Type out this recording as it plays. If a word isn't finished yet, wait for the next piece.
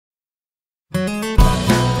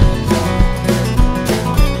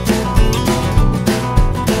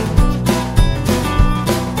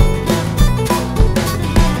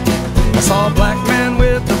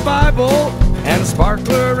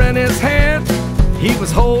sparkler in his hand. He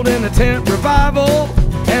was holding a tent revival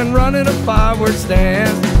and running a firework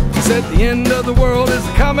stand. He said the end of the world is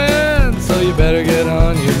coming, so you better get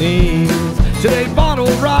on your knees. Today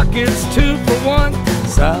bottle rockets 2 for 1,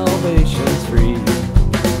 salvation's free.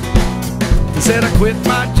 He said I quit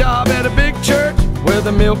my job at a big church where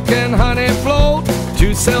the milk and honey flowed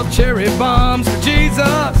to sell cherry bombs for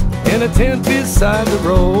Jesus in a tent beside the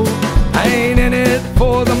road. I ain't in it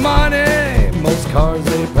for the money, most cars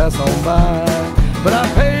they pass on by, but I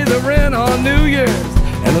pay the rent on New Year's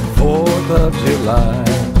and the 4th of July.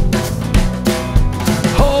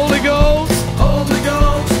 Holy Ghost, Holy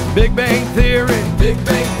Ghost, Big Bang Theory, Big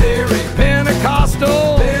Bang Theory,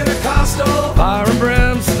 Pentecostal, Pentecostal, fire and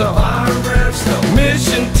brimstone, fire and brimstone,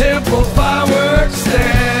 Mission Temple fireworks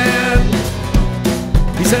stand.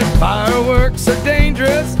 He said fireworks are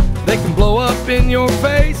dangerous, they can blow up in your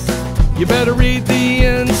face. You better read the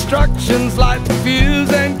instructions, light the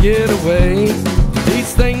fuse and get away.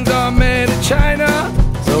 These things are made in China,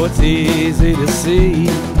 so it's easy to see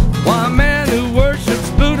why a man who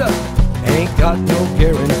worships Buddha ain't got no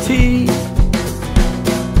guarantee.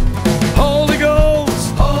 Holy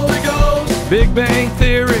Ghost, Holy Ghost, Big Bang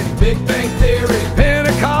Theory, Big Bang Theory,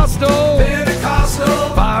 Pentecostal, Pentecostal,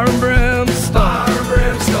 fire and brimstone, fire and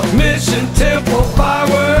brimstone, Mission Temple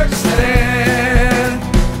fireworks stand.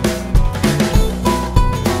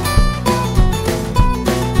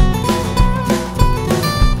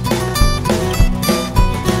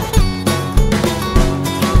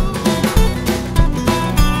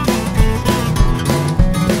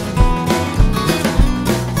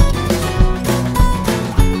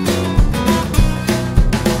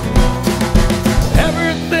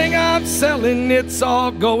 It's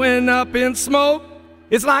all going up in smoke.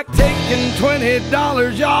 It's like taking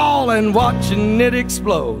 $20, y'all, and watching it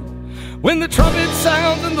explode. When the trumpet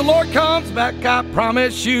sounds and the Lord comes back, I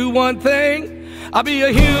promise you one thing: I'll be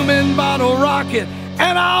a human bottle rocket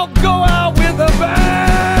and I'll go out with a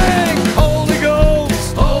bang. Holy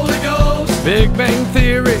Ghost, Holy Ghost, Big Bang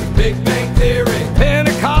Theory, Big Bang